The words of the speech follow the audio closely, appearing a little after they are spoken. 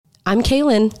I'm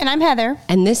Kalyn. And I'm Heather.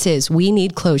 And this is We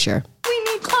Need Closure. We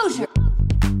need closure.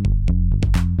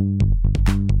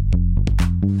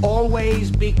 Always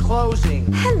be closing.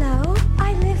 Hello,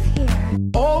 I live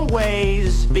here.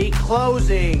 Always be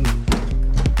closing.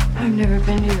 I've never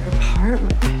been to your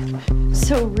apartment.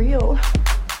 So real.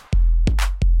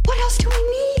 What else do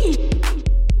we need?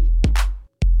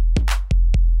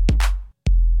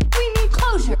 We need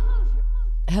closure.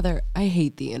 Heather, I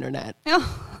hate the internet.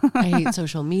 I hate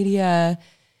social media.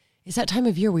 It's that time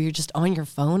of year where you're just on your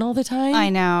phone all the time. I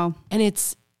know. And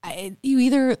you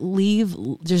either leave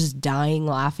just dying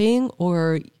laughing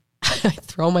or I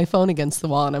throw my phone against the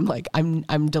wall and I'm like,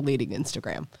 I'm deleting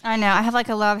Instagram. I know. I have like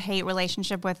a love-hate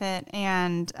relationship with it.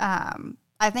 And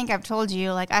I think I've told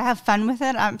you, like, I have fun with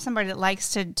it. I'm somebody that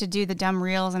likes to do the dumb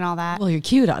reels and all that. Well, you're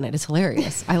cute on it. It's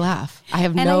hilarious. I laugh. I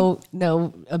have no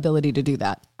ability to do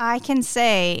that. I can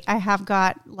say I have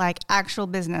got like actual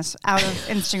business out of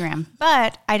Instagram,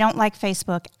 but I don't like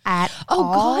Facebook at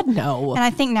all. Oh God, no. And I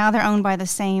think now they're owned by the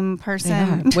same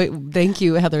person. Wait, thank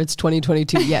you, Heather. It's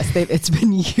 2022. Yes, it's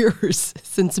been years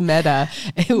since Meta,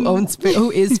 who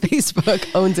is Facebook,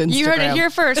 owns Instagram. You heard it here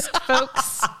first,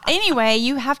 folks. Anyway,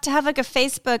 you have to have like a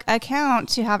Facebook account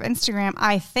to have Instagram.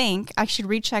 I think I should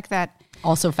recheck that.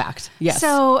 Also fact. Yes.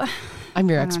 So I'm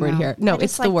your expert here. No,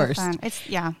 it's the worst.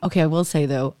 Yeah. Okay, I will say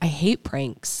though, I hate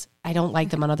pranks. I don't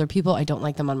like them on other people. I don't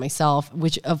like them on myself,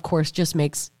 which of course just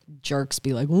makes jerks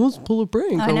be like, well, let's pull a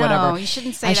prank or whatever. You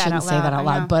shouldn't say that out loud. I shouldn't say that out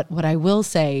loud. But what I will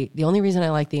say, the only reason I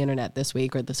like the internet this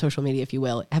week, or the social media, if you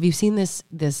will, have you seen this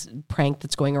prank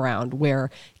that's going around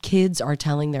where kids are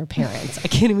telling their parents, I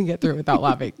can't even get through it without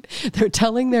laughing. They're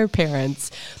telling their parents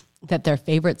that their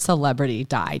favorite celebrity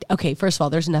died. Okay, first of all,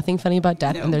 there's nothing funny about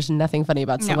death and there's nothing funny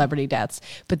about celebrity deaths.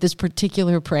 But this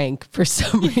particular prank, for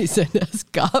some reason, has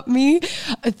got me.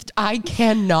 I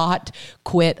cannot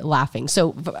quit laughing.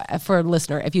 So for a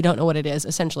listener, if you don't know what it is,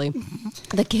 essentially,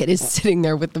 the kid is sitting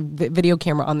there with the video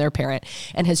camera on their parent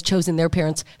and has chosen their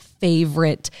parent's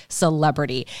favorite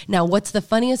celebrity. Now, what's the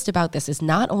funniest about this is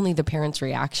not only the parent's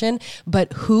reaction,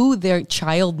 but who their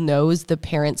child knows the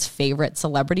parent's favorite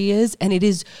celebrity is. And it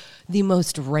is the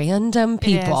most random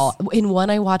people. In one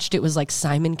I watched, it was like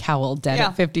Simon Cowell dead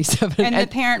at 57. And the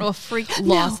parent will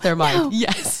lost their mind. No.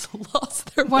 Yes,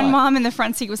 lost their mind. One mom in the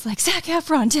front seat was like, Zac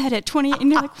Efron dead at 20.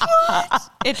 And you're like, what?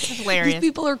 It's hilarious. These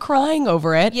people are crying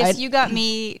over it. Yes, you got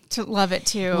me to love it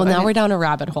too. Well, now we're down a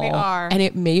rabbit hole. We are. And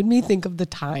it made me think of the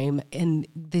time. And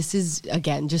this is,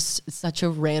 again, just such a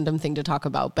random thing to talk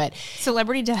about. But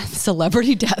celebrity deaths.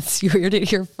 Celebrity deaths. You heard it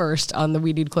here first on the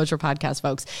We Need Closure podcast,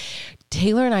 folks.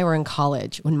 Taylor and I were in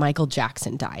college when Michael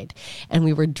Jackson died, and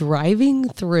we were driving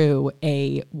through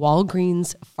a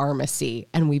Walgreens pharmacy,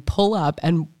 and we pull up,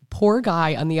 and poor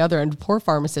guy on the other end, poor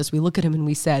pharmacist, we look at him and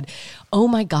we said, oh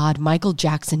my God, Michael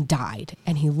Jackson died.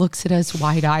 And he looks at us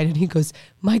wide-eyed and he goes,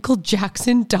 Michael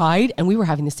Jackson died? And we were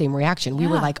having the same reaction. We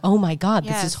were like, oh my God,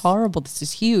 this is horrible. This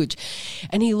is huge.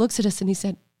 And he looks at us and he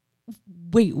said,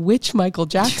 wait, which Michael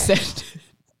Jackson?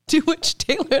 To which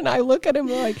Taylor and I look at him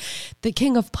and we're like, the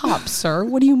king of pop, sir.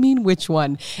 What do you mean, which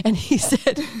one? And he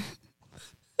said,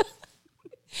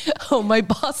 oh, my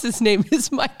boss's name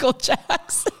is Michael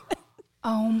Jackson.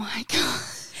 Oh my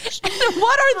gosh.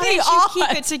 What are the odds? You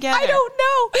keep it together? I don't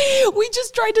know. We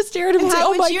just tried to stare at him and say,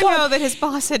 oh my God. How would you know that his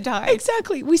boss had died?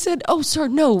 Exactly. We said, oh, sir,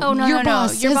 no, your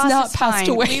boss has not passed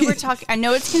away. We were talking, I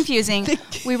know it's confusing.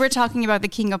 We were talking about the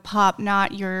king of pop,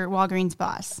 not your Walgreens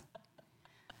boss.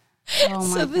 Oh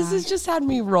my this has just had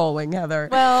me rolling, Heather.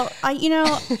 Well, I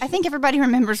think everybody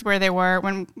remembers where they were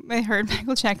when they heard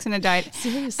Michael Jackson had died.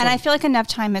 Seriously. And I feel like enough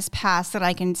time has passed that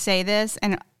I can say this,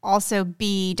 and also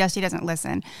Dusty doesn't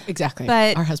listen. Exactly.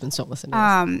 But our husbands don't listen to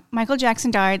us. Michael Jackson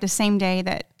died the same day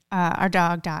that our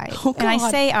dog died. Oh, God. And I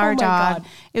say our dog. God.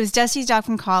 It was Dusty's dog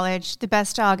from college, the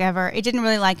best dog ever. It didn't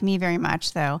really like me very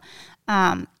much, though.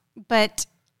 But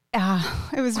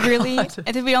it was really, I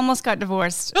think we almost got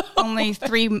divorced only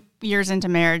 3 years into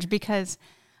marriage because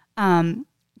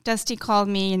Dusty called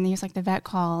me and he was like, the vet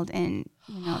called and,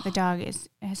 the dog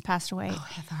has passed away. Oh,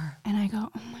 Heather. And I go,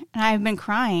 oh my, and I've been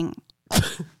crying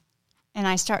and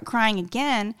I start crying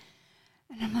again.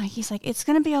 And I'm like, he's like, it's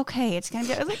going to be okay. It's going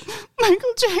to be, I was like,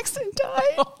 Michael Jackson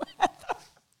died. Oh,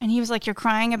 and he was like, you're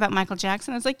crying about Michael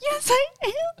Jackson? I was like, yes, I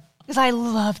am. Because I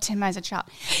loved him as a child.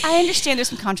 I understand there's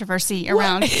some controversy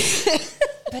around.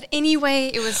 But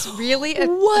anyway, it was really a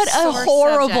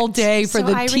horrible day for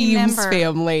the Teams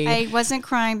family. I wasn't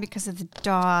crying because of the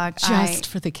dog. Just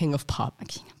for the king of pop.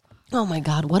 Oh my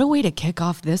God, what a way to kick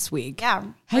off this week. Yeah,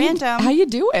 random. How you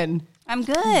doing? I'm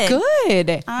good.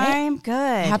 Good. I'm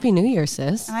good. Happy New Year,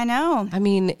 sis. I know. I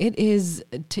mean, it is,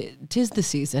 tis the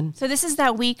season. So this is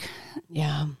that week,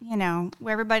 Yeah.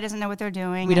 Where everybody doesn't know what they're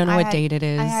doing. We don't know And what date it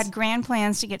is. I had grand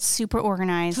plans to get super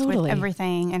organized with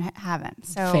everything and haven't.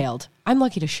 So Failed. I'm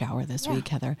lucky to shower this week,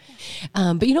 Heather.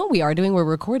 But you know what we are doing? We're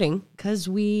recording because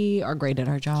we are great at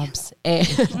our jobs. And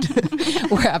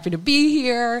we're happy to be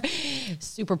here.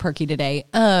 Super perky today.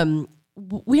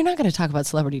 We're not going to talk about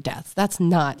celebrity deaths. That's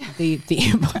not the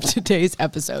theme of today's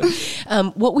episode.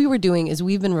 What we were doing is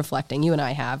we've been reflecting, you and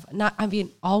I have.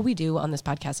 All we do on this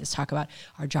podcast is talk about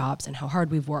our jobs and how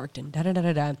hard we've worked and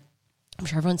da-da-da-da-da. I'm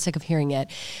sure everyone's sick of hearing it.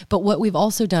 But what we've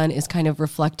also done is kind of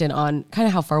reflected on kind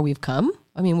of how far we've come.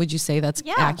 I mean, would you say that's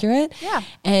accurate? Yeah.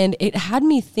 And it had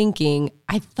me thinking,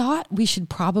 I thought we should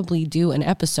probably do an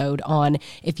episode on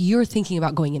if you're thinking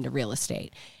about going into real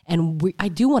estate. And I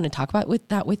do want to talk about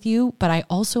that with you, but I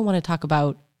also want to talk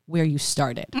about where you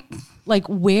started. Like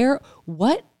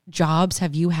what jobs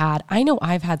have you had? I know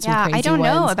I've had some crazy ones. I don't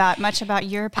know much about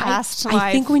your past life.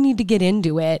 I think we need to get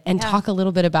into it and talk a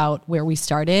little bit about where we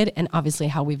started and obviously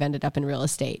how we've ended up in real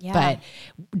estate. Yeah. But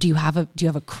do you have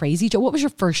a crazy job? What was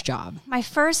your first job? My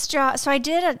first job, so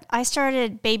I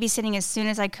started babysitting as soon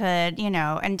as I could,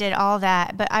 and did all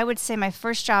that. But I would say my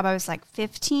first job, I was like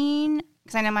 15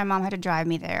 because I know my mom had to drive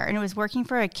me there, and it was working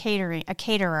for a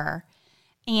caterer.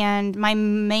 And my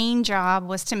main job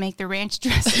was to make the ranch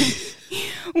dressing,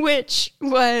 which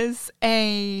was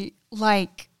I'm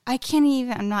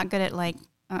not good at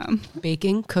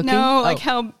baking, cooking? No,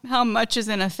 how much is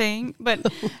in a thing. But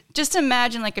just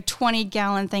imagine like a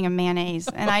 20-gallon thing of mayonnaise,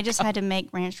 and I just had to make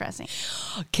ranch dressing.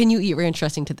 Can you eat ranch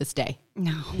dressing to this day?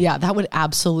 No. Yeah, that would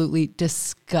absolutely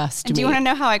disgust me. Do you want to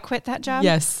know how I quit that job?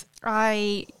 Yes.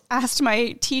 I asked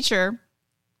my teacher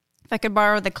if I could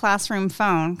borrow the classroom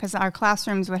phone because our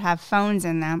classrooms would have phones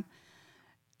in them.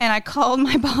 And I called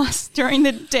my boss during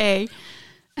the day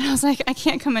and I was like, I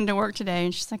can't come into work today.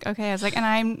 And she's like, okay. I was like,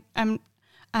 and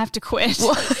I have to quit.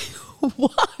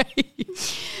 Why?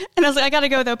 And I was like, I got to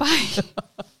go though. Bye.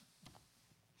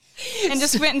 And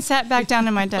just went and sat back down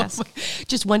at my desk.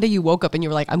 Just one day you woke up and you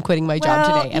were like, I'm quitting my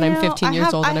job today and I'm 15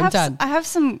 years old and I'm done. I have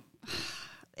some...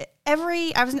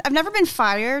 I've never been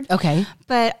fired. Okay.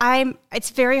 But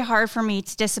it's very hard for me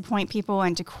to disappoint people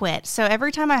and to quit. So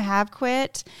every time I have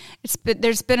quit,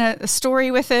 there's been a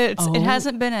story with it. It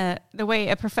hasn't been the way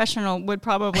a professional would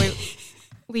probably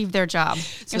leave their job.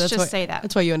 Say that.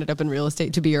 That's why you ended up in real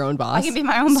estate, to be your own boss. I can be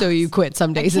my own boss. So you quit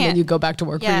some days and then you go back to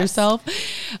work for yourself.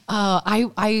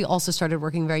 I also started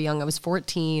working very young. I was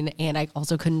 14 and I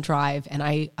also couldn't drive. And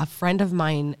a friend of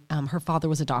mine, her father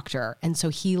was a doctor. And so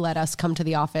he let us come to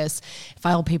the office,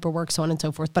 file paperwork, so on and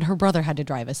so forth. But her brother had to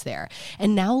drive us there.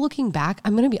 And now looking back,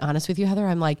 I'm going to be honest with you, Heather,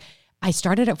 I'm like, I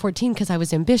started at 14 because I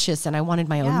was ambitious and I wanted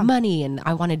my own money and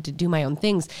I wanted to do my own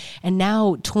things. And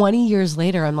now 20 years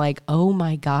later, I'm like, oh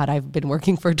my God, I've been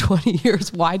working for 20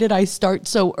 years. Why did I start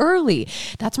so early?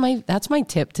 That's my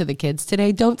tip to the kids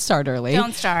today. Don't start early.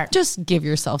 Don't start. Just give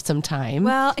yourself some time.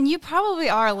 Well, and you probably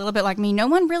are a little bit like me. No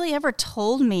one really ever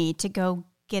told me to go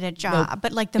get a job, Nope.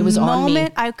 But like the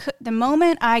moment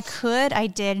I could, I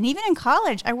did. And even in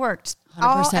college, I worked.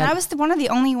 100%. And I was one of the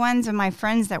only ones of my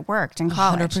friends that worked in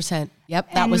college. 100%.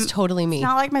 Yep, that was totally me. It's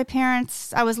not like my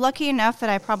parents. I was lucky enough that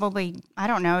I probably,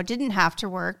 didn't have to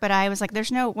work, but I was like,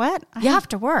 there's no, what? I have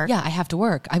to work. Yeah, I have to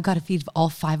work. I've got to feed all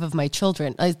 5 of my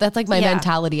children. That's like my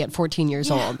mentality at 14 years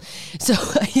old. So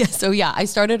I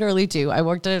started early too. I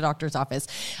worked at a doctor's office.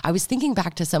 I was thinking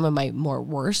back to some of my more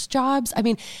worst jobs. I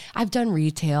mean, I've done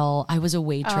retail. I was a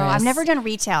waitress. Oh, I've never done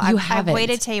retail. I've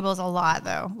waited tables a lot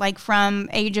though, like from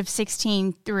age of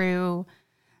 16 through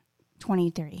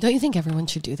 23. Don't you think everyone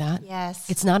should do that? Yes.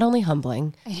 It's not only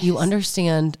humbling. You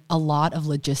understand a lot of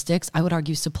logistics. I would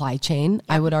argue supply chain. Yep.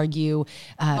 I would argue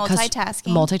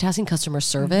multitasking, customer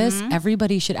service. Mm-hmm.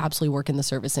 Everybody should absolutely work in the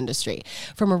service industry.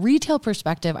 From a retail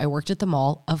perspective, I worked at the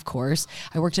mall, of course.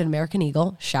 I worked at American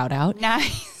Eagle. Shout out.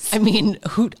 Nice. I mean,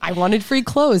 I wanted free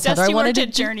clothes. Dusty worked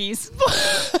at Journeys.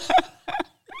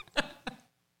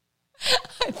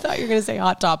 I thought you were going to say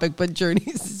Hot Topic, but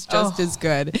Journeys is just as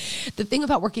good. The thing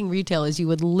about working retail is you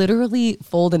would literally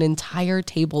fold an entire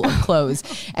table of clothes.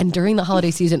 And during the holiday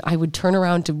season, I would turn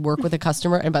around to work with a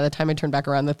customer. And by the time I turned back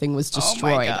around, the thing was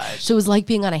destroyed. Oh my gosh. So it was like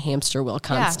being on a hamster wheel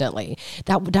constantly. Yeah.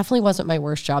 That definitely wasn't my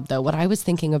worst job, though. What I was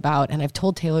thinking about, and I've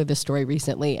told Taylor this story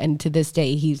recently, and to this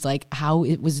day, he's like, how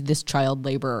was this child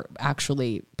labor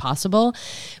actually possible?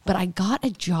 But I got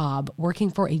a job working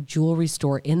for a jewelry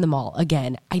store in the mall.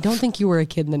 Again, I don't think you were a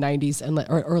kid in the 90s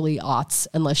or early aughts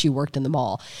unless she worked in the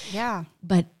mall. Yeah.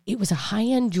 But it was a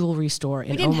high-end jewelry store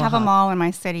in Omaha. We didn't have a mall in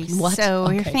my city. What? So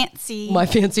Okay. you're fancy. My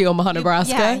fancy Omaha,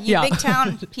 Nebraska. You big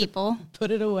town people. Put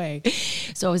it away.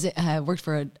 So I was worked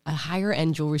for a higher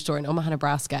end jewelry store in Omaha,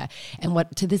 Nebraska. And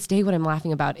what to this day, what I'm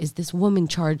laughing about is this woman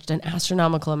charged an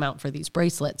astronomical amount for these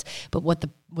bracelets. But what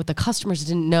the customers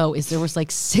didn't know is there was like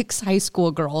 6 high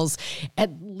school girls at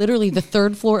literally the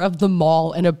 3rd floor of the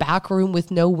mall in a back room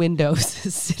with no windows,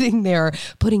 sitting there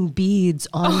putting beads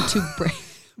onto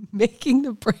making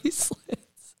the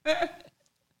bracelets. There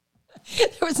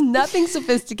was nothing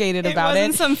sophisticated about it. It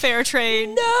wasn't some fair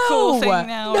trade cool thing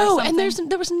now. No, or and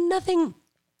there was nothing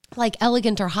like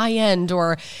elegant or high end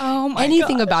or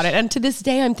anything about it. And to this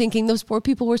day, I'm thinking those poor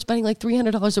people were spending like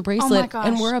 $300 a bracelet,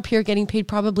 and we're up here getting paid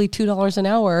probably $2 an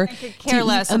hour to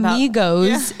eat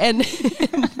amigos and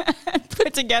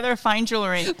put together fine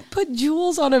jewelry. Put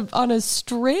jewels on a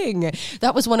string.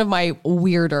 That was one of my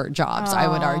weirder jobs, I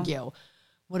would argue.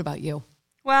 What about you?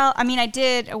 Well, I mean,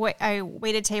 I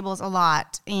waited tables a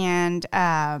lot, and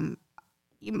I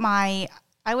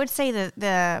would say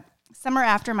the summer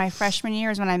after my freshman year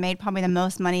is when I made probably the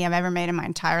most money I've ever made in my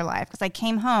entire life, because I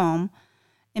came home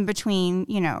in between,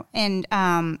 and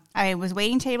I was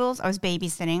waiting tables, I was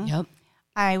babysitting. Yep.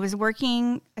 I was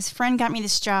working, a friend got me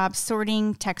this job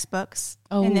sorting textbooks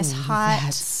in this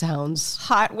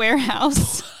hot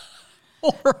warehouse.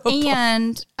 Horrible.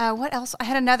 And what else? I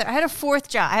had a 4th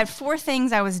job. I had 4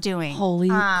 things I was doing. Holy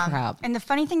crap. And the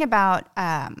funny thing about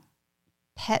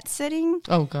pet sitting.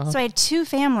 Oh, God. So I had 2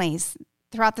 families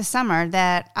throughout the summer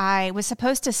that I was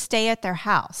supposed to stay at their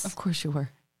house. Of course you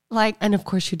were. And of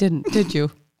course you didn't, did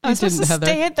you? I was supposed to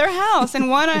stay at their house. And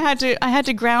one, I had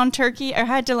to ground turkey. I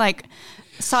had to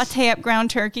saute up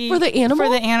ground turkey. For the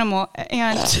animal?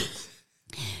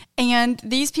 And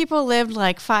these people lived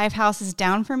 5 houses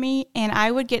down from me, and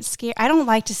I would get scared. I don't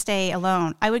like to stay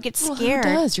alone. I would get scared.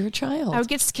 Well, who does? You're a child. I would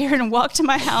get scared and walk to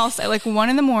my house at 1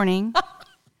 a.m.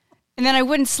 And then I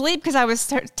wouldn't sleep because I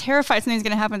was terrified something was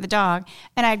going to happen to the dog.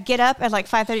 And I'd get up at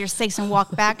 5:30 or 6 and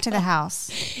walk back to the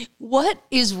house. What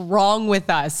is wrong with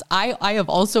us? I have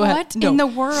also What in the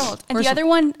world? And the other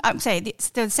one, I'm saying, at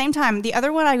the same time, the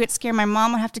other one I would scare. My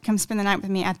mom would have to come spend the night with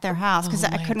me at their house because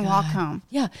I couldn't walk home.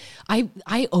 Yeah. I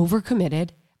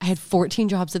overcommitted. I had 14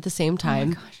 jobs at the same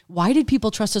time. Why did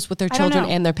people trust us with their children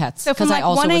and their pets? So from I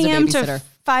also 1 was a a.m. babysitter. to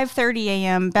 5:30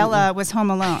 a.m., Bella was home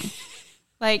alone.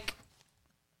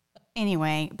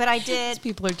 Anyway, but I did.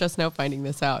 People are just now finding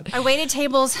this out. I waited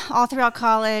tables all throughout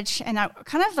college, and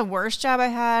kind of the worst job I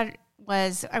had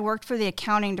was I worked for the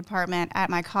accounting department at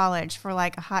my college for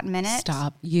a hot minute.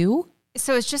 Stop. You?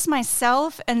 So it's just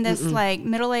myself and this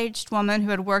middle-aged woman who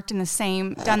had done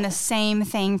the same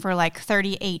thing for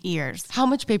 38 years. How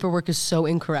much paperwork is so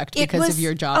incorrect because of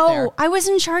your job there? I was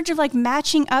in charge of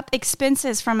matching up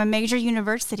expenses from a major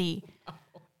university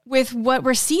with what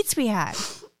receipts we had.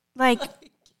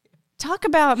 Talk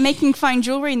about making fine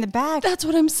jewelry in the bag. That's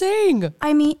what I'm saying.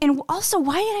 I mean, and also,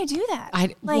 why did I do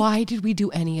that? Why did we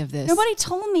do any of this? Nobody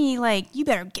told me, you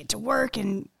better get to work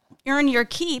and earn your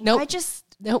keep. Nope.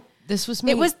 Nope. This was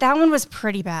me. That one was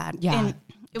pretty bad. Yeah. And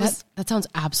that sounds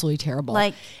absolutely terrible.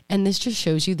 And this just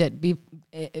shows you that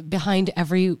behind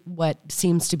every what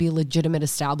seems to be legitimate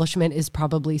establishment is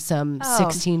probably some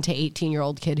 16 to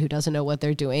 18-year-old kid who doesn't know what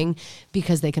they're doing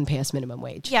because they can pay us minimum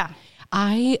wage. Yeah.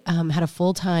 I had a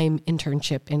full-time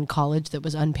internship in college that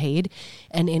was unpaid.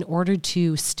 And in order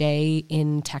to stay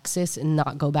in Texas and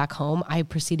not go back home, I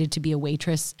proceeded to be a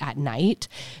waitress at night.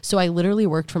 So I literally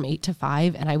worked from 8 to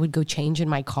 5 and I would go change in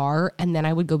my car. And then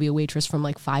I would go be a waitress from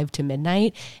 5 to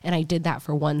midnight. And I did that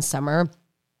for one summer.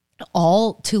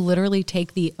 All to literally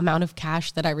take the amount of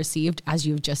cash that I received, as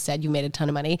you've just said, you made a ton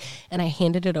of money, and I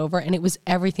handed it over, and it was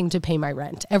everything to pay my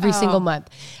rent every single month.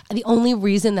 And the only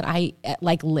reason that I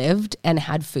lived and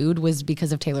had food was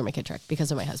because of Taylor McKittrick,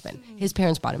 because of my husband. His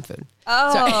parents bought him food.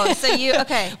 Oh, so you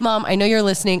okay? Mom, I know you're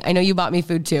listening. I know you bought me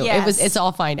food too. Yes. It's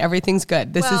all fine. Everything's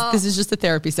good. This is just a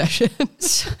therapy session.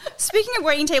 Speaking of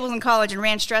waiting tables in college and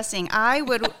ranch dressing, I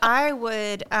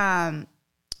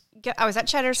was at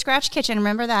Cheddars Scratch Kitchen,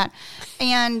 remember that?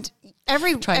 And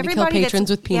trying to kill patrons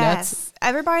with peanuts. Yes,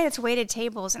 everybody that's waited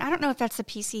tables, and I don't know if that's the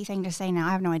PC thing to say now,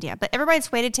 I have no idea, but everybody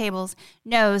that's waited tables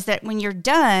knows that when you're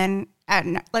done at,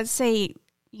 let's say,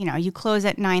 you close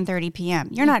at 9:30 p.m.,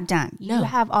 you're not done. You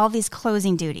have all these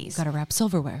closing duties. Got to wrap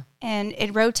silverware. And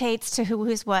it rotates to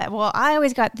who's what. Well, I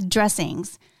always got the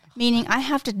dressings, meaning I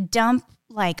have to dump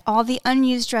all the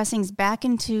unused dressings back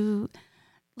into...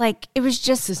 it was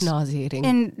just... This is nauseating.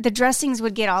 And the dressings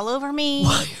would get all over me.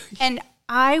 And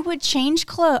I would change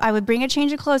clothes. I would bring a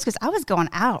change of clothes because I was going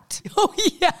out. Oh,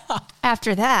 yeah.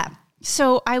 After that.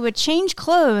 So I would change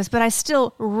clothes, but I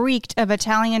still reeked of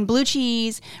Italian blue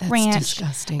cheese, That's ranch.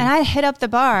 disgusting. And I hit up the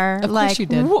bar Of course you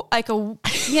did. like a,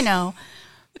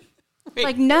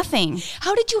 like nothing.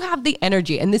 How did you have the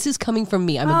energy? And this is coming from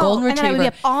me. I'm a golden and then I retriever.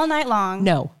 would be up all night long.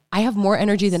 No, I have more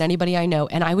energy than anybody I know.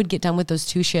 And I would get done with those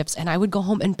 2 shifts and I would go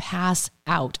home and pass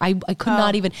out. I could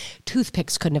not even,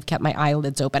 toothpicks couldn't have kept my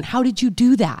eyelids open. How did you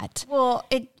do that? Well,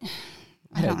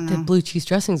 I don't know. The blue cheese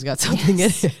dressing's got something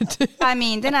in it. I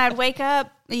mean, then I'd wake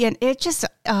up. Yeah, it just,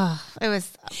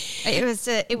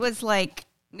 it was like,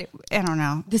 I don't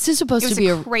know. This is supposed to be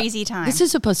a crazy time. This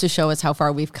is supposed to show us how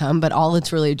far we've come, but all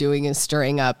it's really doing is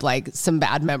stirring up like some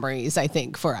bad memories, I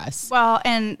think, for us. Well,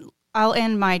 and I'll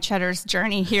end my Cheddars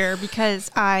journey here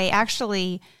because I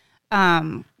actually,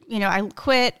 I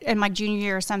quit in my junior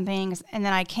year or something, and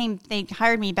then they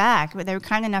hired me back, but they were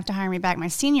kind enough to hire me back my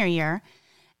senior year.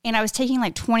 And I was taking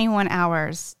like 21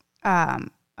 hours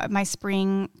my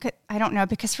spring. I don't know,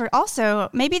 because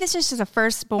maybe this is just a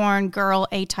firstborn girl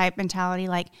A-type mentality.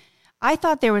 Like, I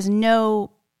thought there was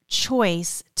no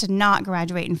choice to not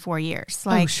graduate in 4 years.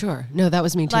 Like, oh, sure. No, that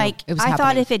was me too. Like, it was I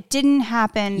thought if it didn't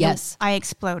happen, yes, I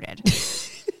exploded.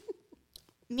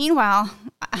 Meanwhile,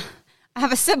 I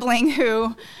have a sibling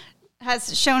who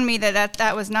has shown me that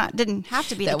didn't have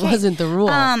to be the case. That wasn't the rule.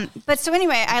 But so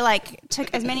anyway, I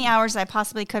took as many hours as I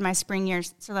possibly could my spring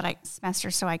years so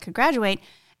I could graduate.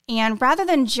 And rather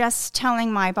than just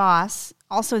telling my boss,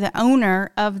 also the owner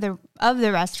of the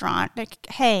restaurant, like,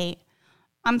 hey,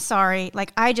 I'm sorry,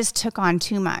 like, I just took on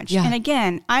too much. Yeah. And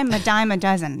again, I'm a dime a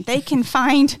dozen. They can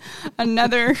find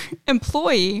another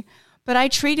employee, but I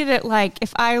treated it like,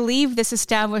 if I leave this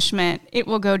establishment, it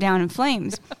will go down in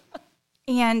flames.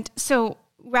 And so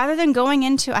rather than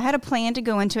I had a plan to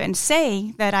go into it and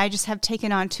say that I just have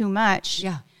taken on too much.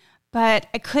 Yeah. But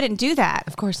I couldn't do that.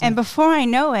 Of course not. And before I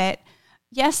know it,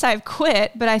 yes, I've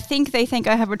quit, but I think they think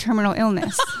I have a terminal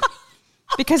illness.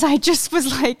 Because I just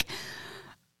was like,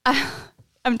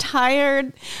 I'm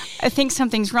tired. I think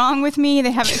something's wrong with me.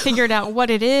 They haven't figured out what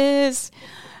it is.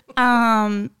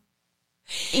 And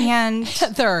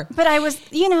Heather. But I was,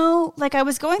 I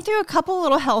was going through a couple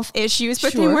little health issues,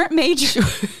 but they weren't major.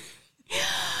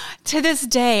 To this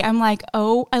day, I'm like,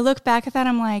 I look back at that,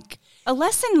 I'm like, a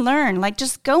lesson learned. Like,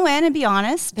 just go in and be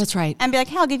honest. That's right. And be like,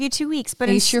 hey, I'll give you 2 weeks. But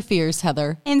face your fears,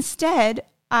 Heather. Instead,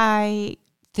 I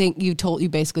think you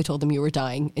basically told them you were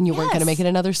dying and you weren't Yes. going to make it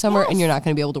another summer and you're not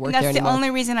going to be able to work and that's there the anymore.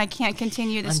 only reason I can't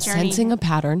continue this I'm journey. sensing a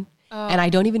pattern. And I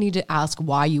don't even need to ask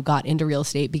why you got into real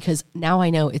estate, because now I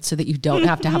know it's so that you don't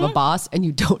have to have a boss and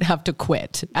you don't have to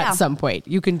quit at some point.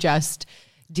 You can just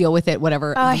deal with it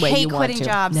whatever way you want to. I hate quitting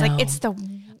jobs. No. Like, it's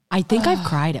the... I think I've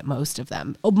cried at most of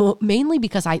them, mainly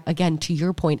because again, to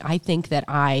your point, I think that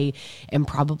I am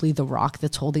probably the rock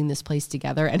that's holding this place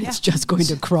together, and it's just going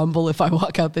to crumble if I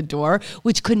walk out the door,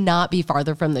 which could not be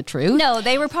farther from the truth. No,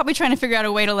 they were probably trying to figure out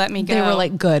a way to let me go. They were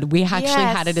like, good. We actually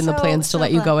Yes, had it in the plans to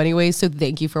let you go anyway, so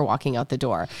thank you for walking out the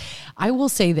door. I will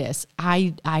say this.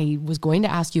 I was going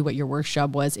to ask you what your worst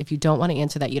job was. If you don't want to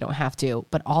answer that, you don't have to.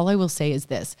 But all I will say is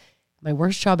this. My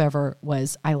worst job ever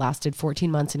was I lasted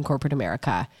 14 months in corporate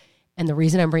America. And the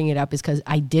reason I'm bringing it up is because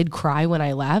I did cry when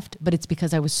I left, but it's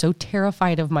because I was so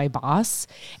terrified of my boss,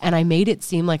 and I made it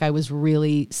seem like I was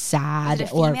really sad.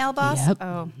 Was it a female boss? Yep. Oh.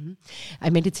 Mm-hmm.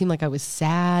 I made it seem like I was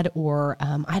sad or,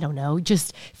 I don't know,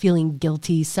 just feeling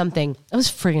guilty, something. I was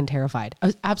friggin' terrified. I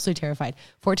was absolutely terrified.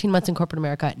 14 months in corporate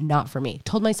America, not for me.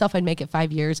 Told myself I'd make it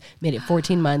 5 years, made it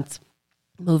 14 months.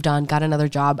 Moved on, got another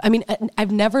job. I mean,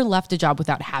 I've never left a job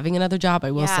without having another job.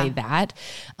 I will say that.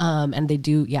 And they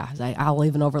do, I'll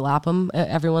even overlap them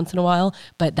every once in a while.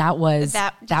 But that was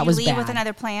Did you was leave bad. with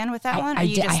another plan with that one? Or I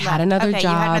you did. just I had left? another job. You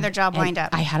had another job lined up.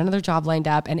 I had another job lined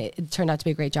up, and it turned out to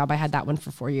be a great job. I had that one for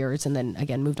 4 years, and then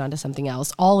again moved on to something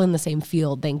else, all in the same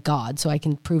field. Thank God, so I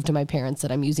can prove to my parents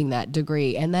that I'm using that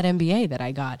degree and that MBA that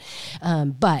I got.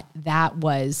 But that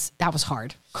was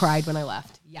hard. Cried when I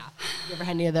left. Yeah. You ever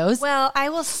had any of those? Well, I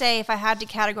will say, if I had to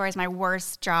categorize my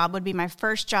worst job, would be my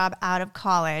first job out of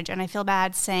college. And I feel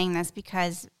bad saying this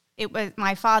because it was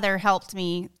my father helped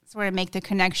me sort of make the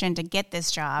connection to get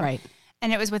this job. Right.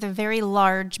 And it was with a very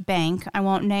large bank. I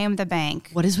won't name the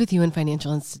bank. What is with you in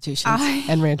financial institutions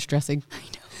and ranch dressing? I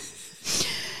know.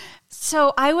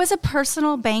 So I was a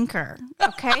personal banker.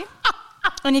 Okay.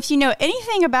 And if you know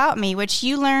anything about me, which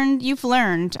you've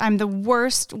learned, I'm the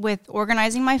worst with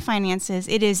organizing my finances.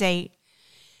 It is You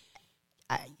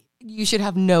should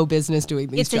have no business doing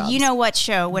these jobs. It's a you-know-what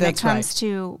show when That's it comes right.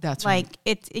 to, That's like,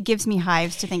 right. it gives me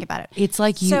hives to think about it. It's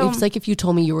like it's like if you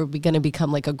told me you were going to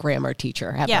become like a grammar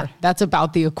teacher, Heather. Yeah. That's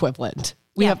about the equivalent.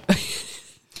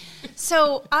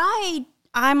 So I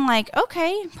I'm like,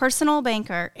 okay, personal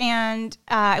banker. And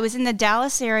it was in the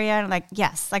Dallas area. And I'm like,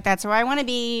 yes, like that's where I want to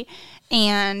be.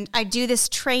 And I do this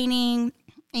training.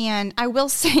 And I will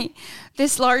say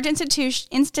this large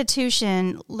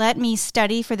institution let me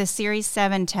study for the Series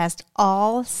 7 test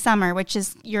all summer, which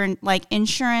is your like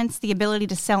insurance, the ability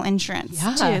to sell insurance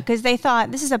too. Because they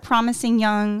thought this is a promising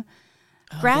young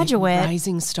graduate,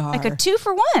 rising star, like a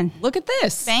 2-for-1. Look at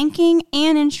this, banking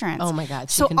and insurance. Oh my God!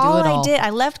 So all I did,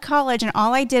 I left college, and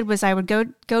all I did was I would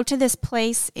go to this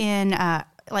place in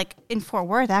like in Fort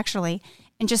Worth actually,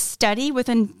 and just study with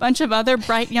a bunch of other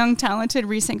bright, young, talented,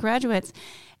 recent graduates,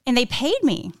 and they paid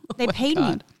me. They paid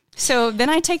me. So then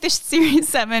I take the Series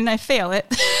 7, I fail it.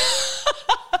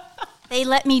 They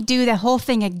let me do the whole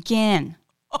thing again.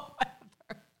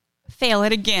 Fail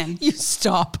it again. You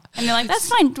stop. And they're like, that's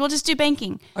fine. We'll just do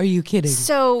banking. Are you kidding?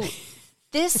 So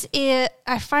this is,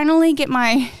 I finally get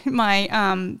my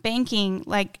banking,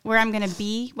 like where I'm going to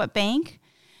be, what bank.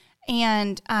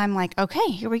 And I'm like, okay,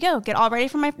 here we go. Get all ready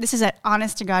for this is an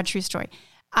honest to God true story.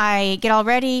 I get all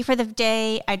ready for the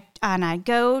day. I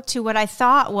go to what I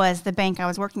thought was the bank I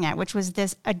was working at, which was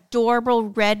this adorable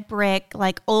red brick,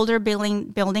 like older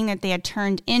building that they had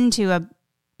turned into a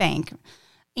bank.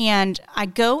 And I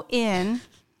go in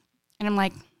and I'm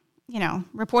like,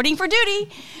 reporting for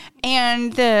duty.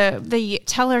 And the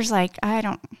teller's like, I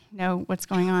don't know what's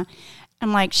going on.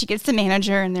 I'm like, she gets the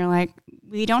manager and they're like,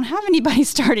 we don't have anybody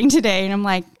starting today. And I'm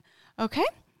like, okay.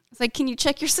 It's like, can you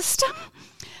check your system?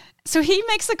 So he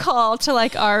makes a call to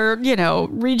like our,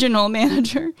 regional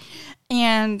manager.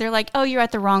 And they're like, oh, you're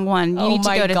at the wrong one. You need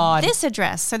to go to this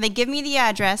address. So they give me the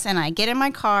address and I get in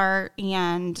my car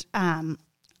and,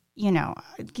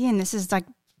 again, this is like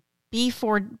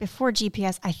before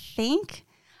GPS, I think.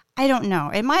 I don't know.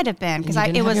 It might have been because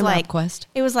it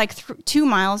was like 2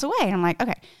 miles away. And I'm like,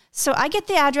 okay. So I get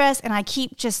the address and I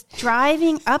keep just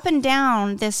driving up and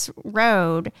down this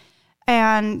road.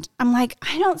 And I'm like,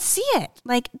 I don't see it.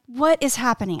 Like, what is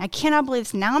happening? I cannot believe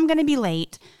this. Now I'm going to be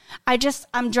late.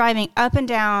 I'm driving up and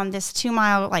down this 2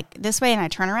 mile, like this way. And I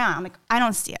turn around. I'm like, I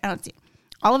don't see it.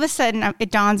 All of a sudden,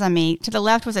 it dawns on me. To the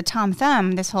left was a Tom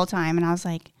Thumb this whole time. And I was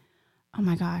like, oh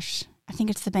my gosh, I think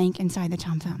it's the bank inside the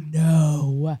Tom Thumb.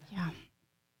 No. Yeah.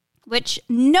 Which,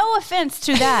 no offense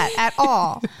to that at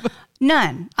all.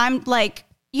 None. I'm like,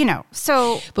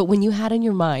 so. But when you had in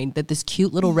your mind that this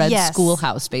cute little red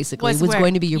schoolhouse basically was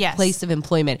going to be your place of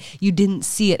employment, you didn't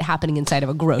see it happening inside of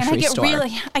a grocery store.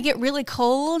 I get really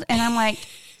cold and I'm like,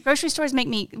 grocery stores make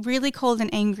me really cold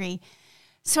and angry.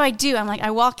 So I do. I'm like,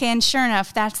 I walk in, sure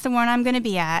enough, that's the one I'm going to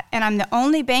be at. And I'm the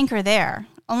only banker there.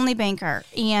 Only banker.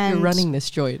 And you're running this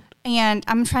joint. And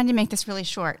I'm trying to make this really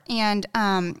short. And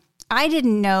I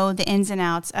didn't know the ins and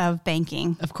outs of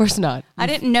banking. Of course not. I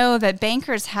didn't know that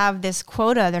bankers have this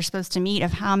quota they're supposed to meet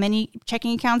of how many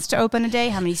checking accounts to open a day,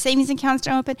 how many savings accounts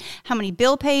to open, how many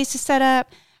bill pays to set up,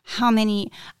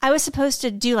 I was supposed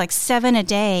to do like 7 a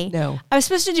day. No. I was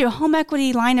supposed to do a home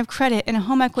equity line of credit and a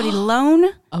home equity loan.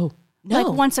 Oh, no.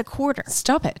 Like once a quarter.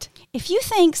 Stop it. If you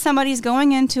think somebody's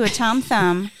going into a Tom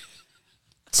Thumb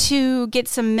to get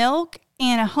some milk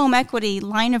and a home equity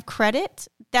line of credit,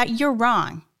 that you're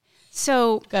wrong.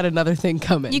 So got another thing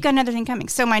coming. You got another thing coming.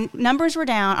 So my numbers were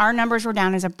down. Our numbers were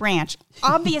down as a branch.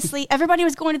 Obviously, everybody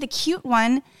was going to the cute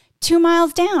one 2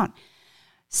 miles down.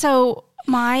 So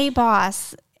my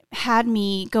boss had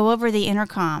me go over the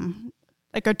intercom.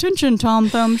 Like, attention, Tom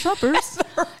Thumb shoppers.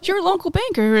 Your local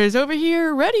banker is over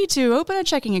here ready to open a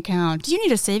checking account. Do you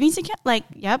need a savings account? Like,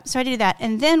 yep. So I did that.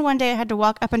 And then one day I had to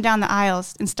walk up and down the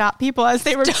aisles and stop people as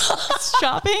they were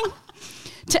shopping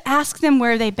to ask them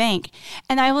where they bank.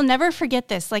 And I will never forget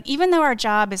this. Like, even though our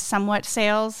job is somewhat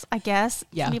sales, I guess.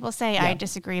 Yeah. Some people say I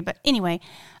disagree. But anyway,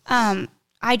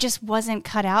 I just wasn't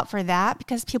cut out for that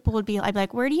because people would be, I'd be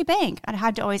like, where do you bank? I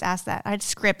had to always ask that. I had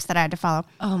scripts that I had to follow.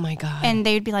 Oh my God. And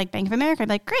they'd be like, Bank of America. I'd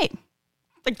be like, great.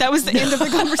 Like, that was the end of the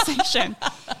conversation.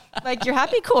 Like, you're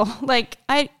happy? Cool. Like,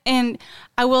 it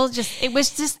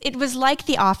was like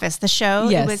The Office, the show.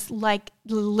 Yes. It was like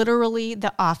literally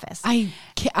The Office. I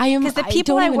am, because the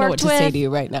people I worked with, say to you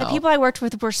right now. The people I worked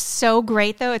with were so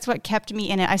great though. It's what kept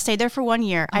me in it. I stayed there for 1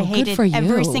 year. I hated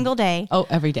every single day. Oh,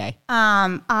 every day.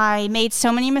 I made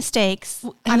so many mistakes.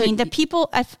 I mean, the people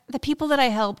that I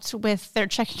helped with their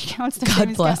checking accounts.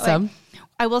 God bless them.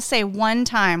 I will say one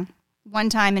time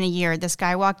in a year, this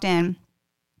guy walked in,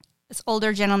 this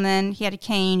older gentleman, he had a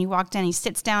cane, he walked in, he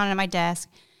sits down at my desk,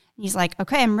 and he's like,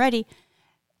 okay, I'm ready.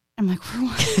 I'm like, for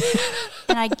what?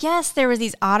 And I guess there was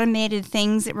these automated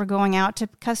things that were going out to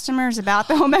customers about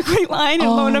the home equity line and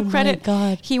loan of credit.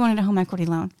 God. He wanted a home equity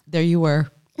loan. There you were,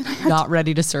 not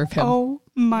ready to serve him. Oh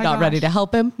my Not gosh. ready to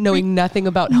help him, knowing nothing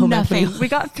about home equity. Nothing. We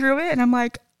got through it, and I'm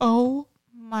like, oh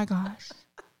my gosh.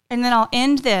 And then I'll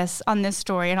end this on this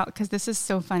story, and because this is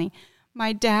so funny.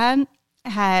 My dad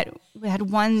had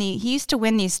won he used to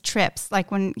win these trips,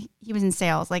 like when he was in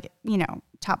sales, like, you know,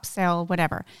 top sale,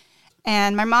 whatever.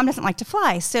 And my mom doesn't like to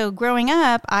fly. So growing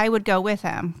up, I would go with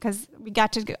him because I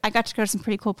got to go to some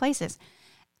pretty cool places.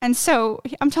 And so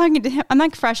I'm talking to him. I'm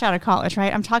like fresh out of college,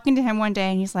 right? I'm talking to him one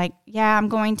day and he's like, yeah, I'm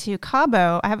going to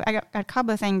Cabo. I got a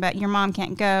Cabo thing, but your mom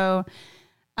can't go.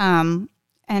 And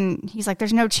he's like,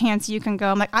 there's no chance you can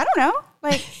go. I'm like, I don't know.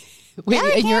 Like,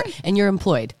 Wait, yeah, and you're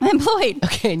employed. I'm employed.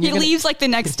 Okay. And he leaves like the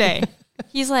next day.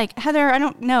 He's like, Heather, I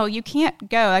don't know. You can't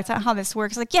go. That's not how this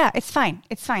works. Like, yeah, it's fine.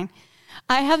 It's fine.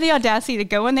 I have the audacity to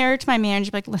go in there to my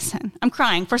manager, be like, listen, I'm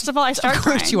crying. First of all, I start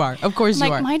crying. Of course you are. Of course I'm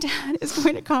you like, are. my dad is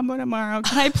going to Cabo tomorrow.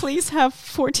 Can I please have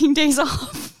 14 days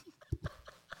off?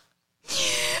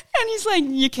 And he's like,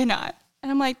 you cannot.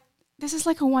 And I'm like, this is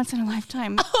like a once in a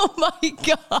lifetime. Oh my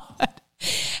God.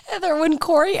 Heather, when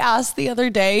Corey asked the other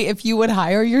day if you would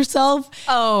hire yourself,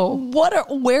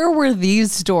 where were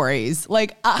these stories?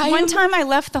 Like, one time I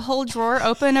left the whole drawer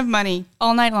open of money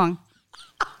all night long.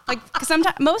 Like, because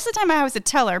most of the time I was a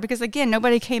teller because, again,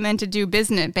 nobody came in to do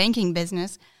banking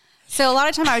business. So a lot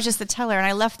of time I was just the teller, and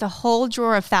I left the whole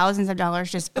drawer of thousands of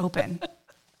dollars just open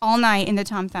all night in the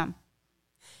Tom Thumb.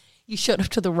 You showed up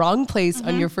to the wrong place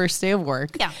on your first day of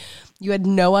work. Yeah. You had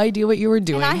no idea what you were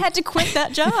doing. And I had to quit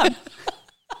that job.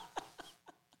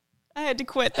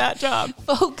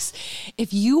 Folks,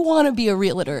 if you want to be a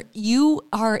realtor, you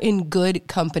are in good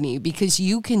company because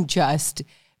you can just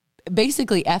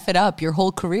basically F it up your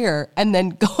whole career and then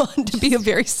go on to be a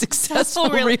very successful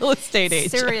real estate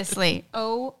agent. Seriously.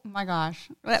 Oh my gosh.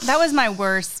 That was my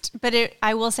worst. But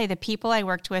I will say the people I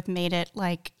worked with made it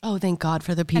like... Oh, thank God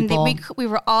for the people. And we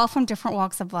were all from different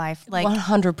walks of life. Like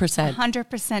 100%.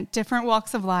 100% different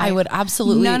walks of life. I would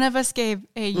absolutely... None of us gave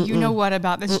a you-know-what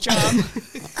about this job.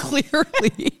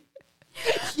 Clearly.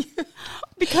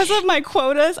 Because of my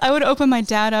quotas, I would open my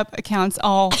dad up accounts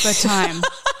all the time.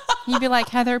 He'd be like,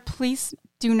 Heather, please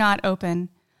do not open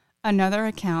another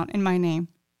account in my name.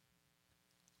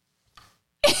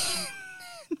 I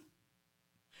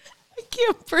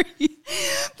can't breathe.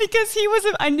 Because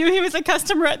I knew he was a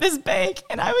customer at this bank,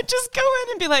 and I would just go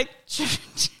in and be like, I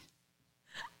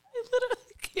literally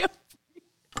can't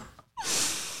breathe.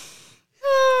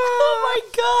 Oh my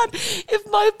God. If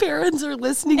my parents are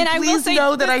listening, and please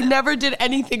know that I never did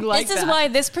anything like that. This is why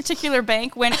this particular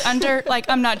bank went under, like,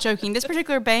 I'm not joking. This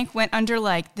particular bank went under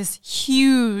like this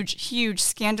huge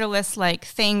scandalous like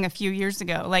thing a few years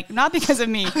ago. Like, not because of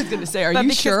me. I was going to say, are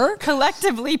you sure?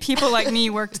 Collectively, people like me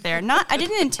worked there. I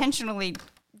didn't intentionally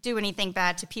do anything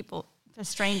bad to people, to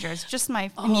strangers, just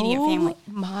my immediate family.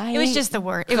 It was just the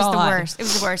worst. It was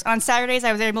the worst. On Saturdays,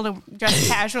 I was able to dress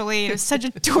casually. It was such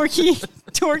a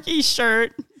dorky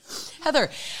shirt. Heather,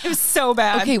 it was so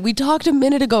bad. Okay, we talked a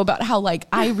minute ago about how like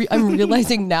I'm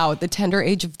realizing now at the tender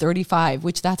age of 35,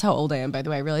 which that's how old I am, by the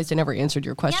way. I realized I never answered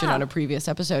your question on a previous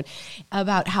episode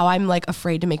about how I'm like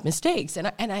afraid to make mistakes.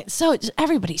 So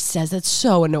everybody says that's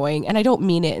so annoying. And I don't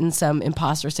mean it in some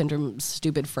imposter syndrome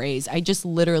stupid phrase. I just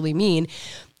literally mean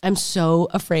I'm so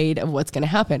afraid of what's going to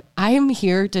happen. I am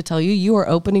here to tell you are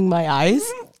opening my eyes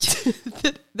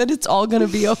that it's all going to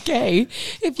be okay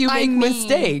if you make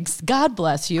mistakes. God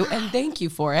bless you and thank you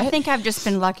for it. I think I've just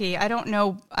been lucky. I don't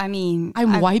know. I mean,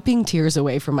 I'm wiping tears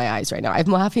away from my eyes right now. I'm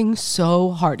laughing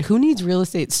so hard. Who needs real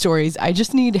estate stories? I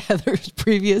just need Heather's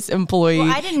previous employee.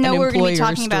 Well, I didn't know we were going to be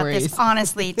talking stories. about this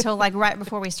honestly till like right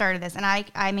before we started this. And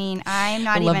I mean, I'm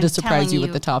not I'd even love to surprise you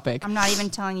with the topic. I'm not even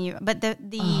telling you, but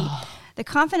the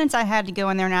confidence I had to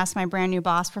go in there and ask my brand new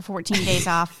boss for 14 days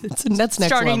off. That's next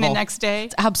starting level. The next day.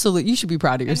 It's absolutely. You should be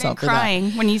proud of yourself for that.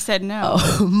 Crying when he said no.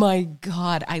 Oh my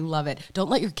God. I love it. Don't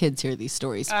let your kids hear these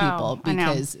stories, people,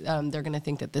 because they're going to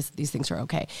think that these things are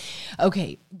okay.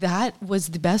 Okay. That was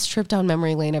the best trip down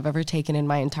memory lane I've ever taken in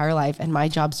my entire life. And my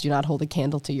jobs do not hold a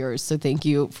candle to yours. So thank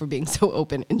you for being so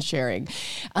open and sharing.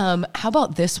 How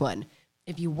about this one?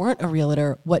 If you weren't a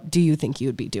realtor, what do you think you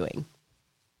would be doing?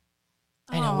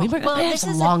 I know we have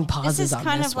some long pauses on this. This is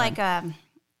kind of like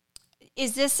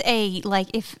is this a like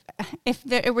if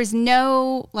there was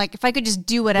no like if I could just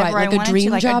do whatever I wanted to,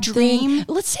 like a dream thing?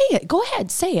 Let's say it. Go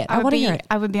ahead, say it. I want to hear it.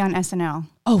 I would be on SNL.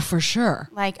 Oh, for sure.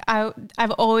 Like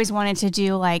I've always wanted to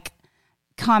do like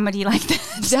comedy like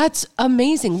that. That's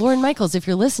amazing. Lauren Michaels, if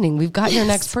you're listening, we've got your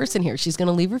next person here. She's going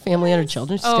to leave her family and her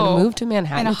children. She's going to move to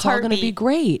Manhattan. It's all going to be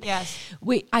great. Yes.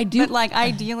 Wait, I do. But like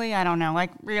ideally, I don't know, like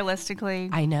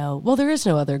realistically. I know. Well, there is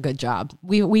no other good job.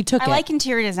 We took it. I like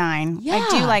interior design. Yeah.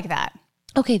 I do like that.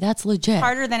 Okay, that's legit.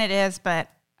 Harder than it is, but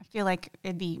I feel like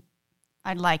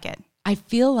I'd like it. I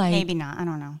feel like maybe not. I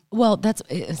don't know. Well,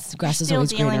 grass is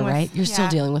always greener, right? You're still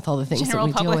dealing with all the things that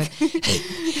we deal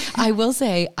with. I will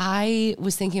say, I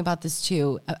was thinking about this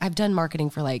too. I've done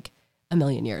marketing for like a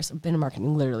million years. I've been in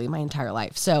marketing literally my entire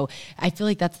life. So I feel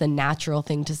like that's the natural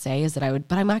thing to say is that I would,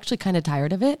 but I'm actually kind of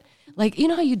tired of it. Like, you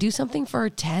know how you do something for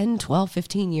 10, 12,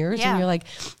 15 years and you're like,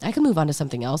 I can move on to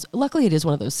something else. Luckily, it is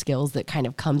one of those skills that kind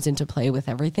of comes into play with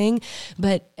everything.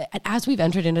 But as we've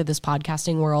entered into this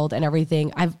podcasting world and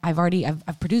everything, I've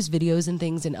produced videos and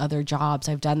things in other jobs.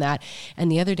 I've done that. And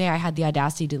the other day I had the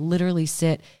audacity to literally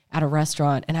sit at a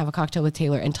restaurant and have a cocktail with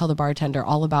Taylor and tell the bartender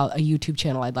all about a YouTube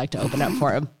channel I'd like to open up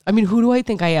for him. I mean, who do I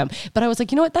think I am? But I was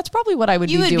like, you know what? That's probably what I would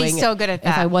be doing. You would be so good at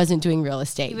that. If I wasn't doing real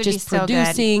estate. Just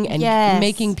producing and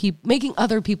making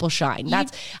other people shine.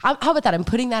 That's how about that? I'm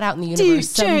putting that out in the universe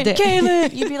someday.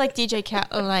 Kalyn. You'd be like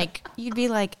DJ you'd be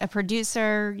like a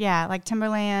producer. Yeah, like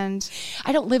Timberland.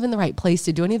 I don't live in the right place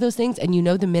to do any of those things. And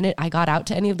the minute I got out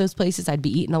to any of those places, I'd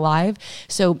be eaten alive.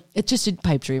 So it's just a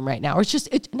pipe dream right now. Or it's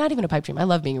not even a pipe dream. I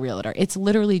love being a realtor. It's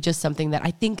literally just something that I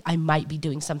think I might be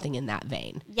doing something in that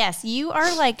vein. Yes, you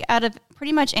are like, out of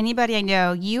pretty much anybody I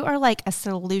know, you are like a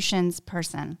solutions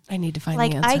person. I need to find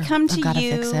the answer. I come to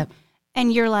you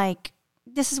and you're like,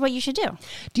 this is what you should do.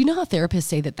 Do you know how therapists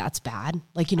say that that's bad?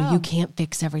 Like, you can't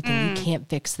fix everything. You can't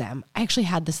fix them. I actually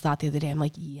had this thought the other day. I'm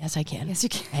like, yes, I can. Yes, you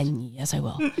can. And yes, I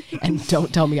will. And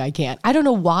don't tell me I can't. I don't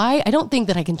know why. I don't think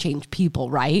that I can change people,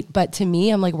 right? But to me,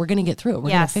 I'm like, we're going to get through it.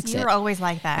 We're going to fix it. You're always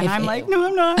like that. And I'm like, no,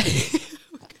 I'm not. I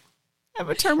have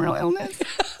a terminal illness.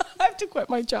 I have to quit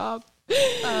my job.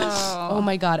 Oh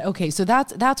my God. Okay. So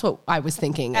that's what I was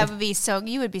thinking. You would be so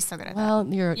good at that. Well,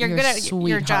 you're good at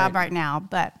your job right now,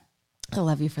 but I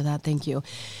love you for that. Thank you.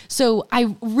 So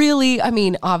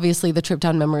obviously the trip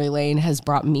down memory lane has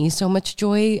brought me so much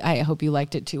joy. I hope you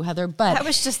liked it too, Heather. But that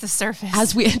was just the surface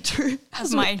as we enter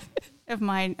of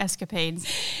my escapades.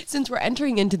 Since we're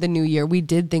entering into the new year, we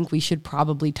did think we should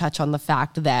probably touch on the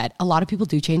fact that a lot of people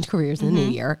do change careers in the new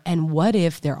year. And what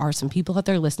if there are some people out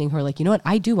there listening who are like, you know what,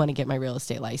 I do want to get my real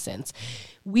estate license.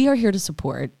 We are here to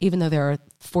support, even though there are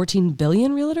 14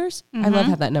 billion realtors. I love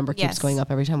how that number keeps going up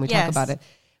every time we talk about it.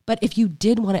 But if you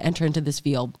did want to enter into this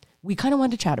field, we kind of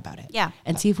wanted to chat about it. Yeah.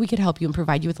 And see if we could help you and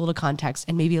provide you with a little context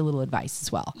and maybe a little advice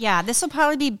as well. Yeah, this will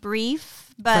probably be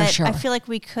brief, but I feel like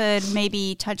we could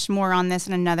maybe touch more on this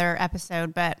in another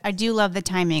episode. But I do love the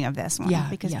timing of this one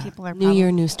because people are new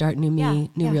year, new start, new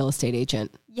me, new real estate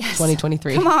agent. Yes.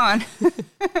 2023. Come on.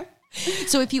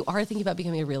 So if you are thinking about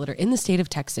becoming a realtor in the state of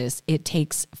Texas, it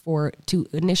takes to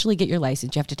initially get your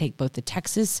license, you have to take both the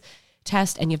Texas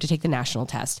test and you have to take the national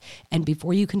test. And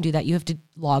before you can do that, you have to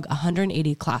log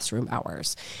 180 classroom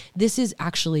hours. This is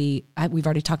actually, we've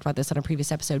already talked about this on a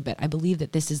previous episode, but I believe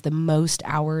that this is the most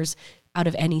hours out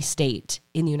of any state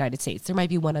in the United States. There might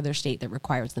be one other state that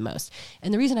requires the most.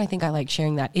 And the reason I think I like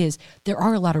sharing that is there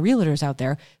are a lot of realtors out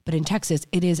there, but in Texas,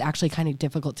 it is actually kind of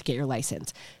difficult to get your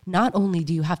license. Not only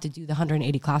do you have to do the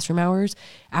 180 classroom hours,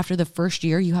 after the first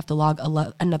year, you have to log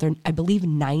another, I believe,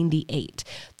 98.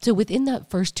 So within that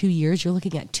first 2 years, you're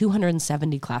looking at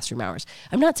 270 classroom hours.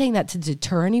 I'm not saying that to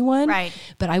deter anyone, right?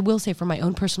 But I will say from my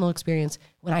own personal experience,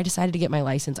 when I decided to get my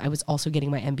license, I was also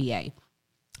getting my MBA.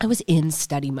 I was in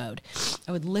study mode.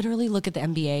 I would literally look at the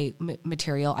MBA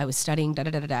material. I was studying,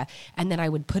 and then I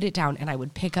would put it down and I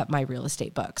would pick up my real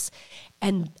estate books.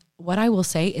 And what I will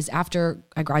say is after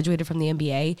I graduated from the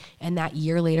MBA and that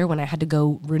year later when I had to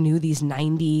go renew these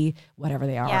 90, whatever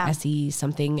they are, SE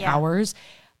something hours,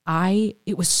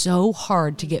 it was so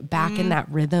hard to get back in that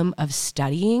rhythm of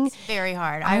studying. It's very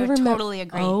hard. I would totally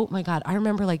agree. Oh my God. I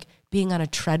remember like being on a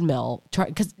treadmill,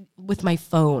 because with my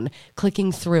phone,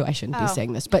 clicking through, I shouldn't be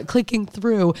saying this, but clicking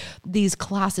through these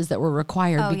classes that were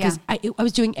required because I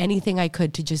was doing anything I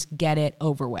could to just get it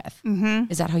over with. Mm-hmm.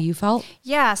 Is that how you felt?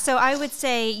 Yeah. So I would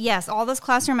say, yes, all those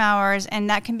classroom hours, and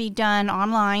that can be done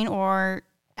online or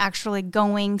actually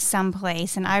going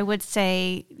someplace. And I would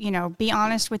say, be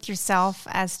honest with yourself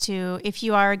as to if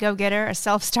you are a go-getter, a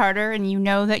self-starter, and you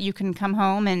know that you can come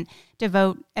home and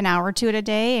devote an hour to it a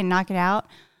day and knock it out.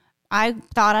 I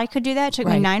thought I could do that. It took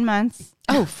me 9 months.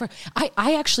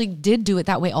 I actually did do it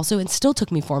that way also, and still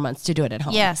took me 4 months to do it at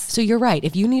home. Yes. So you're right.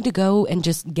 If you need to go and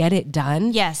just get it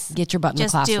done, get your butt in the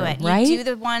classroom. Just do it. Right? You do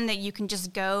the one that you can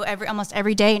just go almost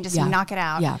every day and just knock it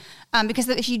out. Yeah. Because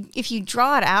if you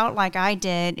draw it out like I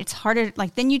did, it's harder.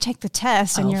 Like then you take the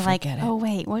test and you're like, oh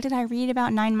wait, what did I read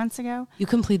about 9 months ago? You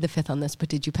completed the 5th on this, but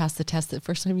did you pass the test the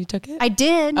first time you took it? I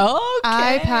did. Okay.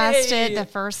 I passed it the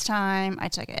first time I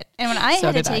took it, and when I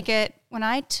had to take it when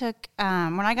I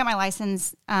got my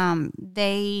license,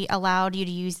 they allowed you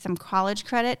to use some college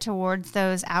credit towards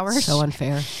those hours. So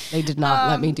unfair. They did not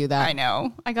let me do that. I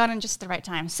know. I got in just the right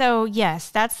time. So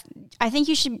yes, I think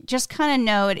you should just kind of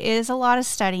know it is a lot of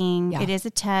studying. Yeah. It is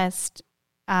a test,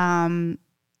 and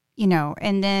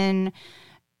then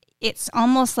it's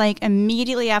almost like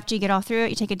immediately after you get all through it,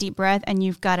 you take a deep breath and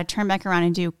you've got to turn back around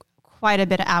and do quite a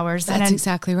bit of hours. That's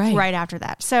exactly right. Right after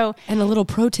that. So, and a little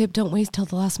pro tip, don't wait till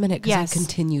the last minute, because Yes. I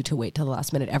continue to wait till the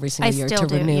last minute every single year still to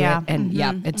do, renew yeah.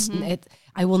 it. And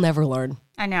I will never learn.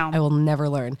 I know. I will never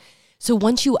learn. So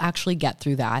once you actually get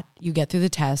through that, you get through the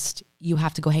test, you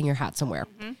have to go hang your hat somewhere.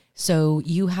 So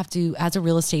you have to, as a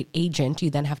real estate agent, you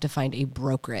then have to find a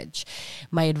brokerage.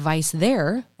 My advice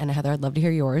there, and Heather, I'd love to hear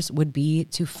yours, would be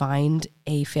to find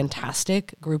a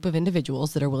fantastic group of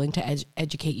individuals that are willing to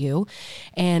educate you.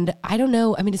 And I don't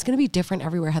know, I mean, it's going to be different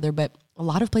everywhere, Heather, but a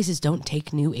lot of places don't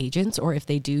take new agents, or if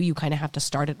they do, you kind of have to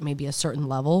start at maybe a certain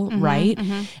level, right?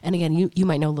 And again, you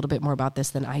might know a little bit more about this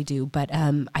than I do, but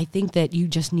I think that you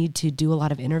just need to do a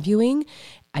lot of interviewing.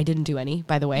 I didn't do any,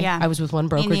 by the way. Yeah. I was with one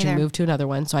brokerage and neither. moved to another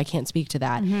one, so I can't speak to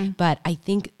that. But I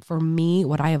think for me,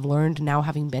 what I have learned now,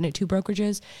 having been at 2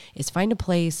 brokerages, is find a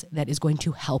place that is going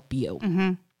to help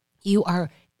you. You are,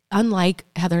 unlike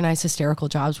Heather and I's hysterical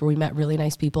jobs where we met really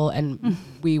nice people and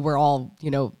we were all,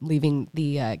 leaving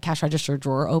the cash register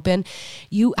drawer open.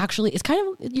 You actually, it's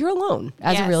kind of, you're alone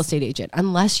as a real estate agent,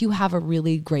 unless you have a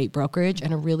really great brokerage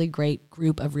and a really great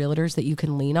group of realtors that you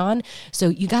can lean on. So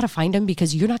you got to find them,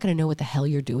 because you're not going to know what the hell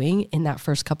you're doing in that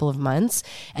first couple of months.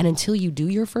 And until you do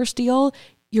your first deal,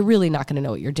 you're really not going to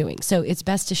know what you're doing. So it's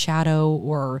best to shadow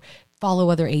or follow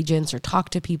other agents or talk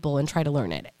to people and try to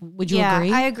learn it. Would you agree?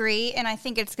 Yeah, I agree. And I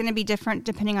think it's going to be different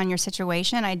depending on your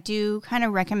situation. I do kind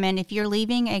of recommend, if you're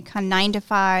leaving a kind of 9 to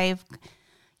 5,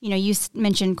 you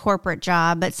mentioned corporate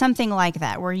job, but something like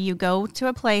that, where you go to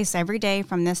a place every day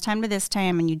from this time to this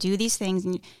time and you do these things,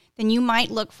 and then you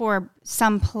might look for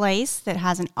some place that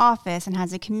has an office and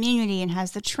has a community and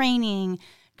has the training,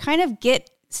 kind of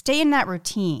stay in that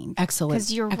routine. Excellent.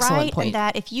 Because you're Excellent right point. in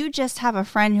that if you just have a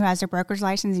friend who has a broker's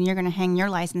license and you're going to hang your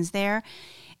license there,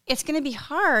 it's going to be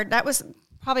hard. That was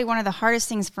probably one of the hardest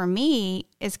things for me,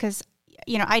 is because,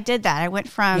 I did that. I went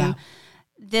from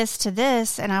this to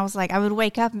this, and I was like, I would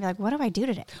wake up and be like, what do I do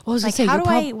today? Well, I was like, gonna say, how you're do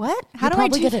I, what? How do I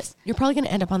do this? You're probably going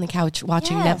to end up on the couch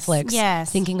watching Yes, Netflix,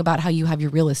 yes. thinking about how you have your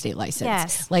real estate license.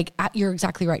 Yes. Like, you're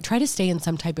exactly right. Try to stay in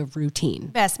some type of routine.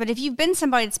 Best, but if you've been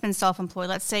somebody that's been self-employed,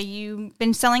 let's say you've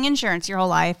been selling insurance your whole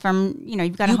life, from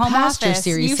you've got a home passed your office.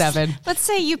 Series 7. Let's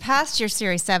say you passed your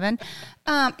Series 7.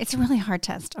 It's a really hard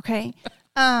test, okay?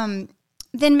 Then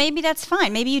maybe that's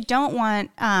fine. Maybe you don't want,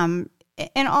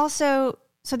 and also,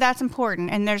 so that's important.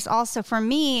 And there's also, for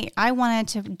me, I wanted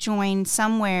to join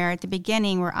somewhere at the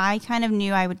beginning where I kind of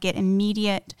knew I would get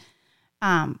immediate,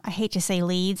 I hate to say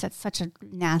leads, that's such a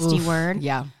nasty word.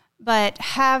 Yeah. But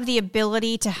have the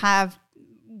ability to have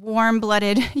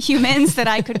warm-blooded humans that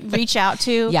I could reach out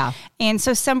to. Yeah. And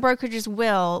so some brokerages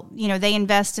will, they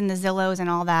invest in the Zillows and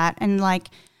all that. And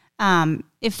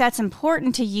if that's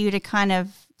important to you to kind of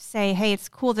say, hey, it's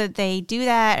cool that they do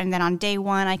that. And then on day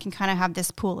one, I can kind of have this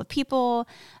pool of people.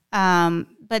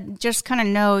 But just kind of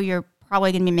know you're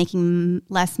probably going to be making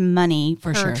less money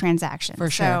per transaction.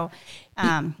 For sure.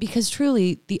 So, because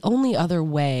truly, the only other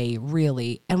way,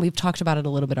 really, and we've talked about it a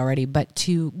little bit already, but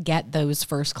to get those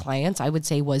first clients, I would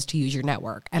say, was to use your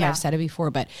network. And I've said it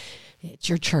before, but it's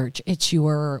your church, it's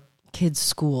your kids'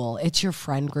 school, it's your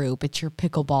friend group, it's your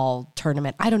pickleball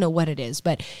tournament. I don't know what it is,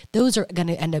 but those are going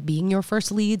to end up being your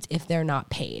first leads if they're not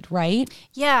paid, right?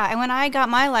 Yeah. And when I got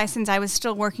my license, I was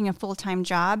still working a full-time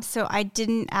job. So I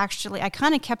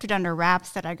kind of kept it under wraps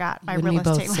that I got my real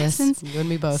estate license. You and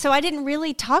me both. So I didn't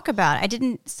really talk about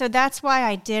it. So that's why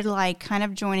I did kind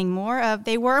of joining more of,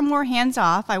 they were more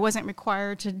hands-off. I wasn't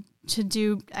required to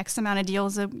do X amount of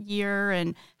deals a year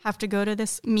and have to go to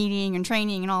this meeting and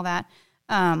training and all that.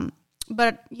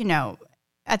 But,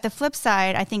 at the flip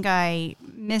side, I think I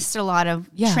missed a lot of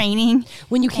training.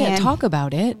 When you can't talk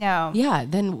about it. No. Yeah.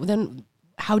 Then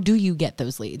how do you get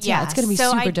those leads? Yeah. It's going to be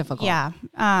super difficult. Yeah.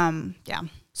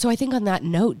 So I think on that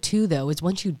note too, though, is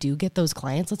once you do get those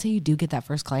clients, let's say you do get that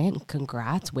first client,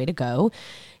 congrats, way to go.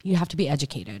 You have to be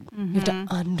educated. You have to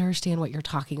understand what you're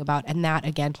talking about. And that,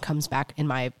 again, comes back, in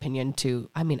my opinion,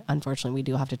 unfortunately, we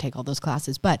do have to take all those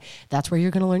classes, but that's where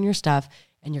you're going to learn your stuff.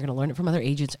 And you're going to learn it from other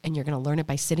agents, and you're going to learn it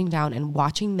by sitting down and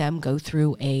watching them go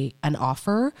through an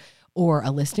offer or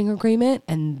a listing agreement,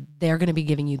 and they're going to be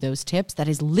giving you those tips. That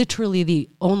is literally the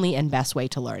only and best way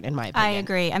to learn, in my opinion. I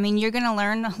agree. I mean, you're going to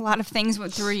learn a lot of things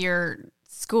through your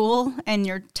school and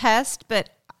your test, but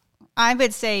I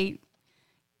would say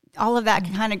all of that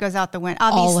kind of goes out the window.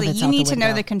 All of Obviously, it's you out need the to know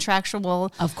window. the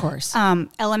contractual, Of course.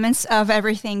 elements of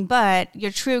everything, but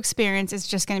your true experience is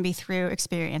just going to be through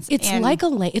experience. It's And like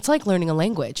it's like learning a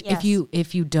language. Yes.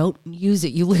 If you don't use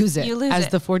it, you lose it. You lose as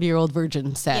it. the 40-year-old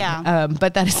virgin said. Yeah.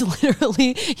 But that is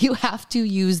literally, you have to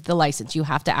use the license. You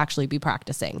have to actually be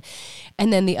practicing.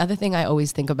 And then the other thing I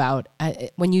always think about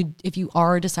if you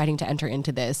are deciding to enter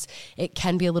into this, it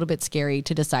can be a little bit scary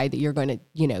to decide that you're going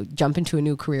to jump into a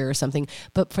new career or something.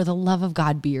 But for the love of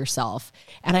God, be yourself.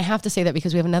 And I have to say that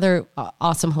because we have another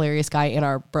awesome, hilarious guy in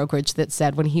our brokerage that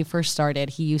said when he first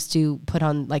started, he used to put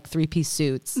on like 3-piece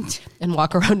suits and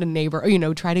walk around a neighbor,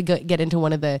 try to get into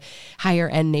one of the higher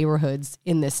end neighborhoods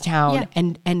in this town.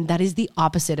 Yeah. And that is the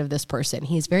opposite of this person.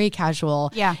 He is very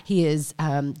casual. Yeah. He is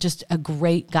just a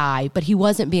great guy, but he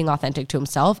wasn't being authentic to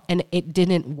himself and it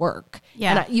didn't work.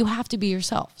 Yeah. And you have to be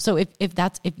yourself. So if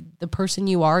the person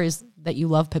you are is that you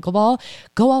love pickleball,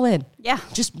 go all in. Yeah.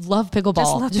 Just love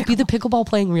pickleball. Just be the pickleball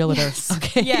playing realtor. Yes.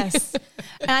 Okay. Yes.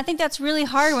 And I think that's really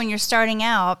hard when you're starting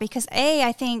out because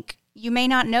I think you may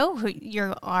not know who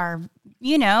you are,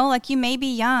 like you may be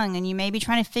young and you may be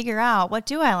trying to figure out, what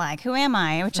do I like? Who am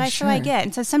I? Which should I get?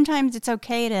 And so sometimes it's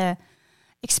okay to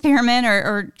experiment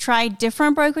or try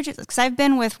different brokerages because I've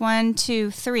been with 1, 2,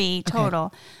 3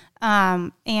 total. Okay.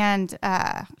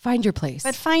 Find your place.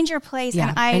 But find your place.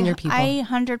 Yeah, and your people. I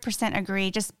 100%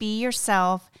 agree. Just be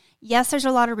yourself. Yes, there's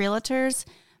a lot of realtors,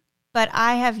 but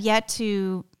I have yet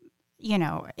to,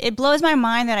 it blows my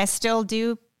mind that I still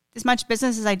do as much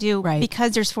business as I do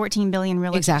because there's 14 billion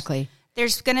realtors. Exactly.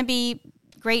 There's going to be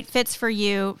great fits for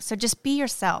you. So just be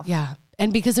yourself. Yeah.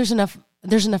 And because there's enough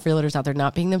realtors out there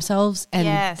not being themselves and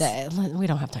Yes. we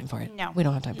don't have time for it. No. We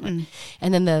don't have time for it.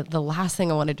 And then the last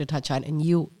thing I wanted to touch on,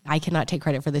 and I cannot take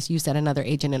credit for this. You said another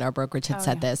agent in our brokerage had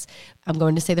said this. I'm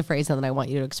going to say the phrase and then I want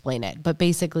you to explain it. But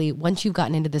basically, once you've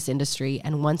gotten into this industry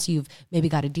and once you've maybe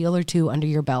got a deal or two under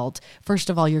your belt, first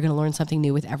of all, you're going to learn something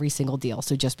new with every single deal.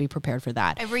 So just be prepared for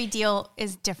that. Every deal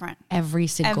is different. Every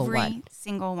single one. Every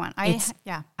single one. It's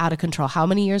out of control. How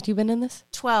many years have you been in this?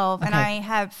 12. Okay.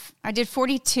 And I did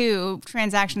 42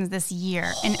 transactions this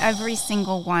year and every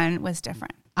single one was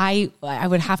different. I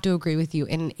would have to agree with you.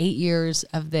 In 8 years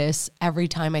of this, every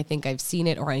time I think I've seen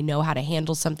it or I know how to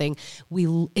handle something,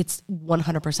 it's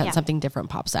 100% something different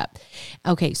pops up.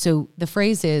 Okay, so the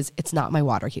phrase is, it's not my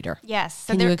water heater. Yes.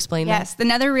 So Can you explain that? Yes.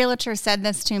 Another realtor said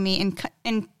this to me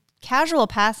in casual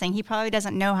passing. He probably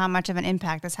doesn't know how much of an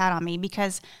impact this had on me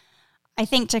because I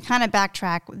think to kind of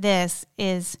backtrack this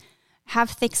is have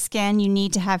thick skin. You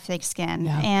need to have thick skin.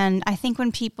 Yeah. And I think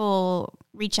when people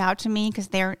reach out to me because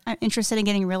they're interested in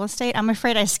getting real estate, I'm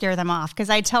afraid I scare them off because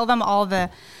I tell them all the,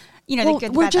 the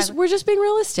good, we're bad, just being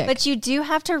realistic. But you do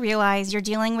have to realize you're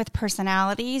dealing with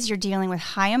personalities, you're dealing with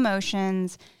high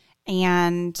emotions,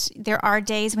 and there are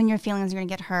days when your feelings are going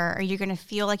to get hurt or you're going to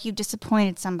feel like you've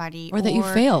disappointed somebody. Or that you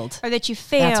failed. Or that you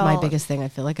failed. That's my biggest thing. I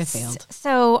feel like I failed.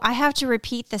 So I have to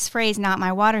repeat this phrase, not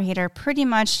my water heater, pretty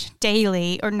much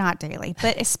daily, or not daily,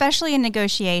 but especially in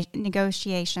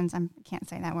negotiations. I can't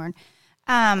say that word.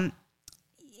 An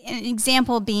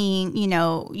example being,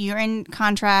 you're in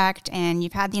contract and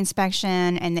you've had the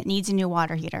inspection and it needs a new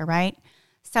water heater, right?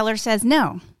 Seller says,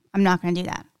 no, I'm not going to do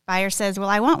that. Buyer says, well,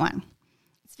 I want one.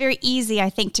 It's very easy, I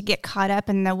think, to get caught up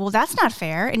in well, that's not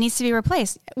fair. It needs to be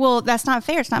replaced. Well, that's not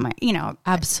fair. It's not my,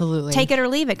 Absolutely. Take it or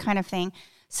leave it kind of thing.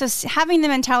 So having the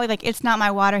mentality like it's not my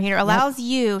water heater allows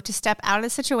you to step out of the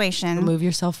situation. Remove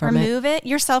yourself from it. Remove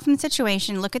yourself from the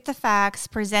situation. Look at the facts.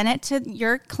 Present it to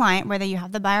your client, whether you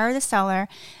have the buyer or the seller,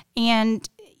 and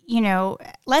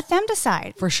let them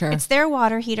decide. For sure, it's their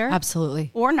water heater.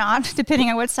 Absolutely, or not, depending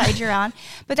on what side you're on.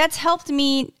 But that's helped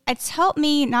me. It's helped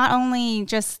me not only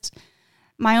just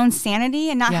my own sanity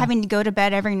and not having to go to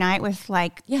bed every night with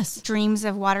dreams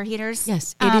of water heaters.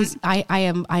 Yes, it is. I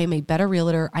am a better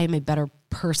realtor. I am a better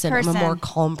person. I'm a more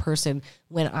calm person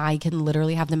when I can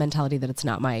literally have the mentality that it's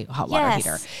not my hot water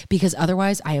heater, because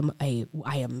otherwise I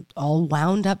am all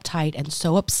wound up tight and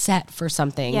so upset for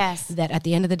something that at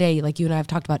the end of the day, like you and I have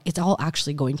talked about, it's all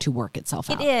actually going to work itself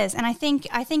out. It is. And I think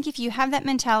if you have that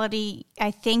mentality,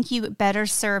 I think you better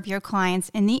serve your clients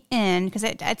in the end, because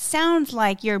it sounds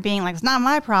like you're being like, it's not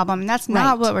my problem. And that's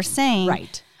not what we're saying.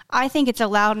 Right. I think it's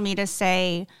allowed me to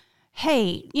say,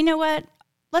 hey, you know what?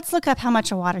 Let's look up how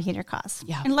much a water heater costs.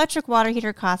 Yeah. An electric water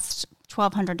heater costs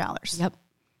 $1,200. Yep.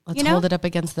 Let's hold it up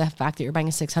against the fact that you're buying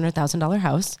a $600,000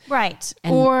 house. Right.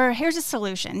 Or here's a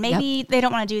solution. Maybe they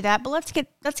don't want to do that, but let's get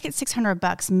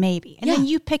 $600 maybe. And then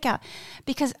you pick out,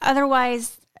 because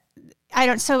otherwise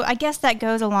so I guess that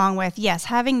goes along with, yes,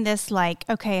 having this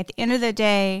okay, at the end of the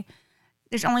day,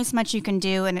 there's only so much you can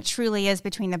do, and it truly is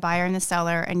between the buyer and the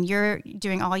seller, and you're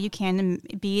doing all you can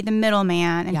to be the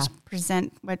middleman and just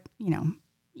present what,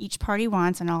 each party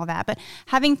wants and all that. But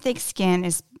having thick skin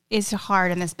is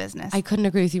hard in this business. I couldn't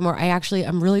agree with you more.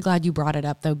 I'm really glad you brought it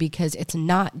up though, because it's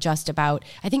not just about,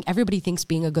 I think everybody thinks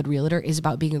being a good realtor is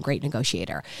about being a great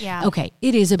negotiator. Yeah. Okay.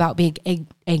 It is about being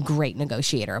a great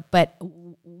negotiator, but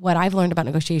what I've learned about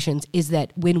negotiations is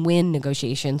that win-win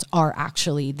negotiations are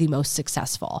actually the most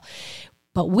successful.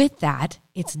 But with that,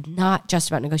 it's not just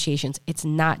about negotiations. It's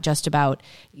not just about,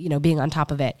 being on top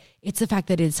of it. It's the fact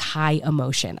that it's high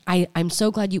emotion. I'm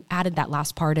so glad you added that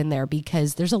last part in there,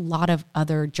 because there's a lot of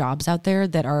other jobs out there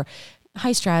that are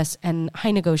high stress and high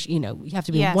you have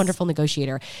to be a wonderful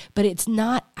negotiator, but it's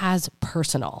not as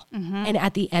personal. And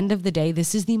at the end of the day,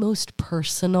 this is the most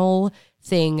personal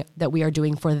thing that we are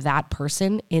doing for that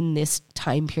person in this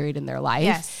time period in their life.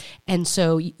 Yes. And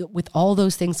so with all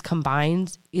those things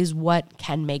combined is what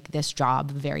can make this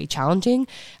job very challenging,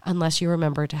 unless you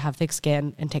remember to have thick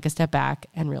skin and take a step back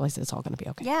and realize that it's all going to be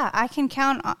okay. Yeah, I can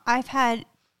count. I've had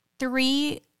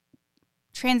 3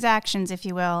 transactions, if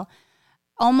you will,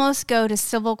 almost go to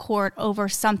civil court over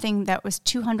something that was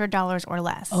 $200 or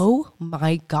less. Oh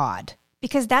my God.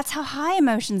 Because that's how high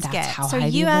emotions get. So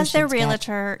you as the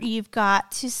realtor, you've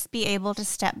got to be able to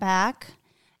step back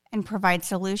and provide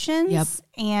solutions,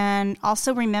 and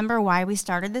also remember why we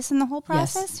started this in the whole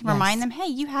process. Remind them, hey,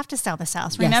 you have to sell this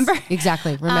house. Remember?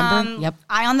 Exactly. Remember?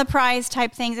 Eye on the prize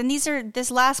type things. And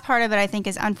this last part of it, I think,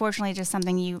 is unfortunately just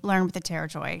something you learn with the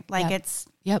territory. It's...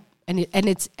 Yep. And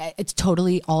it's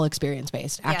totally all experience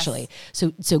based, actually.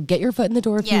 Yes. So get your foot in the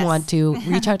door if you want to.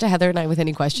 Reach out to Heather and I with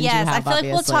any questions you have. I feel like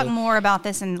we'll talk more about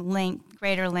this in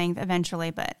greater length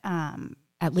eventually, but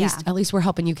at least we're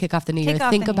helping you kick off the new year.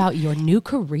 Think about your new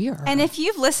career. And if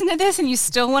you've listened to this and you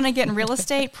still want to get in real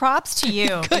estate, props to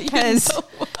you, because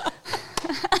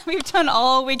we've done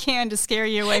all we can to scare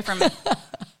you away from it.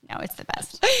 No, it's the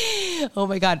best. Oh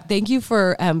my God. Thank you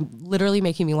for literally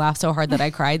making me laugh so hard that I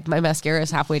cried. My mascara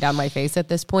is halfway down my face at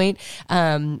this point.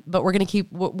 But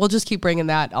we'll just keep bringing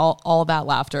that all that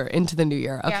laughter into the new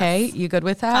year. Okay. Yes. You good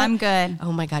with that? I'm good.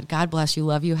 Oh my God. God bless you.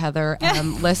 Love you, Heather.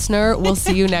 Listener, we'll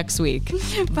see you next week.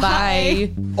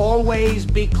 Bye. Always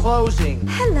be closing.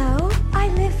 Hello, I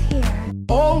live here.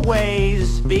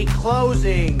 Always be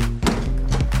closing.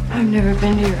 I've never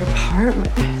been to your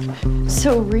apartment.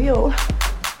 So real.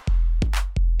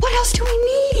 What else do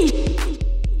we need?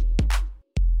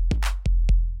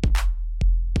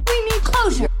 We need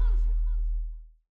closure.